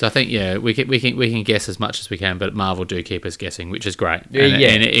 So I think we can guess as much as we can, but Marvel do keep us guessing, which is great.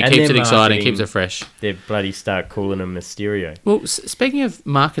 And it keeps it exciting, keeps it fresh. They bloody start calling him Mysterio. Well, speaking of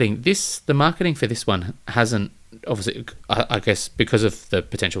marketing, the marketing for this one hasn't, obviously, I guess because of the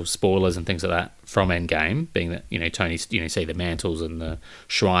potential spoilers and things like that from Endgame, being that Tony, see the mantles and the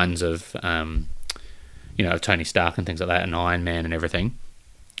shrines of of Tony Stark and things like that, and Iron Man and everything.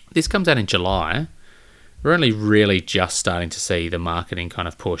 This comes out in July. We're only really just starting to see the marketing kind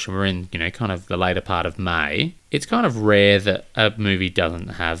of push, and we're in kind of the later part of May. It's kind of rare that a movie doesn't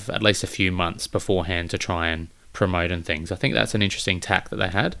have at least a few months beforehand to try and promote and things. I think that's an interesting tack that they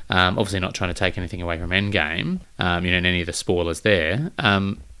had. Obviously not trying to take anything away from Endgame, and any of the spoilers there.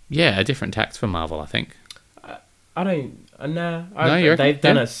 A different tact for Marvel, I think. I don't... No, they've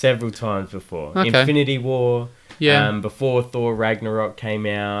done it several times before. Okay. Infinity War... Yeah. Before Thor Ragnarok came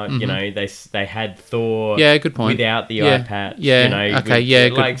out, they had Thor. Yeah, good point. Without the eye patch. Yeah.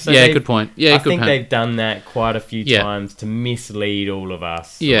 Okay. Good point. Yeah, I think they've done that quite a few times to mislead all of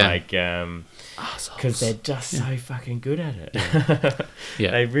us. Yeah. Because they're just so fucking good at it.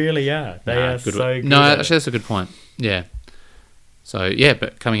 Yeah. They really are. They are so good. No, at actually, that's a good point. Yeah. So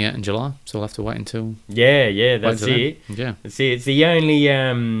but coming out in July, so we'll have to wait until. Yeah, that's it. Yeah, it's the only.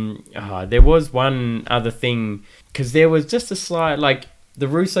 There was one other thing, because there was just a slight, like, the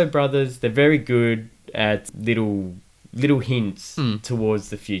Russo brothers. They're very good at little hints towards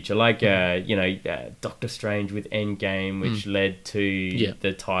the future, like Doctor Strange with Endgame, which led to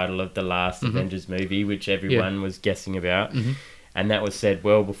the title of the last Avengers movie, which everyone was guessing about, and that was said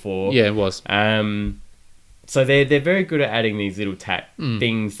well before. Yeah, it was. So they're very good at adding these little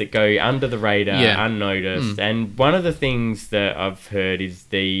things that go under the radar, unnoticed. And one of the things that I've heard is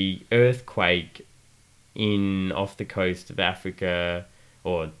the earthquake off the coast of Africa,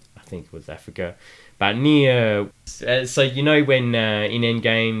 or I think it was Africa, but near. So when in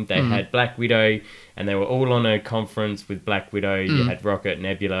Endgame they had Black Widow, and they were all on a conference with Black Widow. You had Rocket,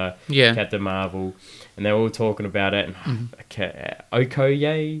 Nebula, Captain Marvel. And they were all talking about it. And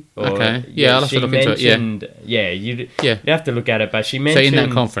Okoye? I'll have to look into it. You'd have to look at it. But she mentioned... So in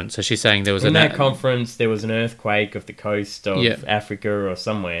that conference, so she's saying there was... In that conference, there was an earthquake off the coast of Africa or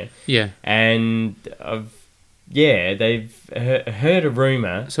somewhere. Yeah. And, they've heard a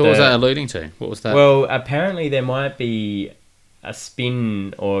rumour. So what was that alluding to? What was that? Well, apparently there might be a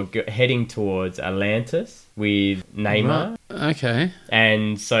spin or heading towards Atlantis with Namor. Right. Okay.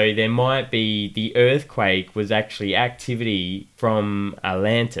 And so there might be the earthquake was actually activity from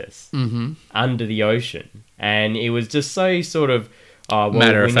Atlantis under the ocean. And it was just so sort of,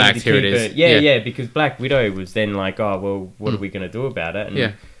 matter of fact, here it is. Yeah, because Black Widow was then like, what are we going to do about it?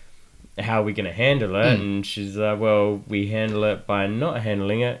 And how are we going to handle it? And she's like, we handle it by not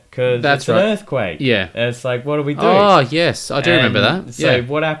handling it because it's an earthquake. Yeah. And it's like, what do we do? Oh, yes. I do remember that. So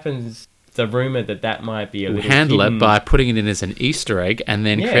what happens... The rumour that might be a little handle hidden. it by putting it in as an Easter egg and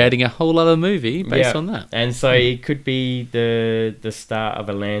then creating a whole other movie based on that. And so it could be the start of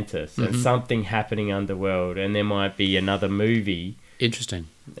Atlantis and something happening underworld, and there might be another movie. Interesting.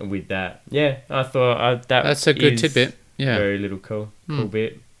 With that. Yeah, I thought that's a good tidbit. Yeah. Very little cool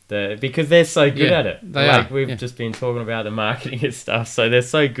bit. because they're so good Yeah, at it. they are, We've yeah. just been talking about the marketing and stuff, so they're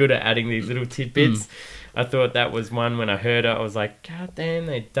so good at adding these little tidbits. I thought that was one when I heard it. I was like, God damn,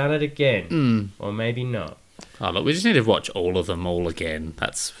 they've done it again. Or maybe not. Oh, look, we just need to watch all of them all again.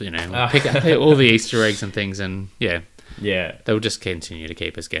 That's, pick up all the Easter eggs and things, and yeah, they'll just continue to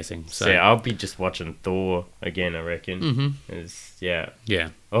keep us guessing. So, So I'll be just watching Thor again, I reckon. yeah.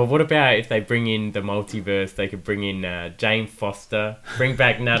 Or what about if they bring in the multiverse? They could bring in Jane Foster, bring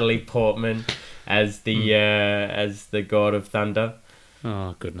back Natalie Portman as the God of Thunder.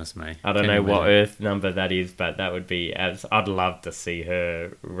 Oh, goodness me. I don't Can know you what imagine? Earth number that is, but that would be I'd love to see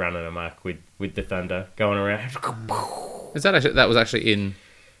her running amok with the Thunder going around. Is that actually, that was actually in...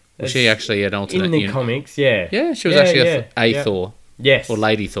 Was she actually an alternate in the unit? comics? Yeah. Yeah, she was actually a Thor. Yes. Or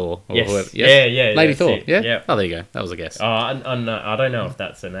Lady Thor. Or Yes. whoever. Yeah, Lady that's Thor. it. Yeah? Yep. Oh, there you go. That was a guess. Oh, I don't know if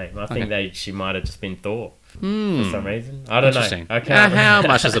that's her name. I think she might have just been Thor for some reason. I don't know. Interesting. I can't. How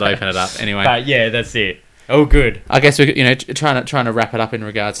much does it open it up? Anyway. But yeah, that's it. Oh, good. I guess we're trying to wrap it up in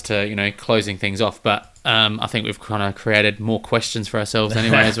regards to closing things off, but I think we've kind of created more questions for ourselves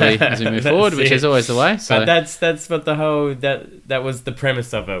anyway as we move forward, which is always the way. So But that's what the whole that was the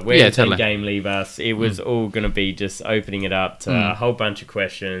premise of it. Where Yeah, did totally. game leave us? It was all going to be just opening it up to a whole bunch of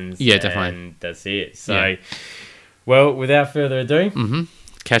questions. Yeah, definitely. And that's it. So, Yeah. well, without further ado,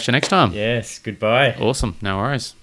 catch you next time. yes, goodbye. Awesome. No worries.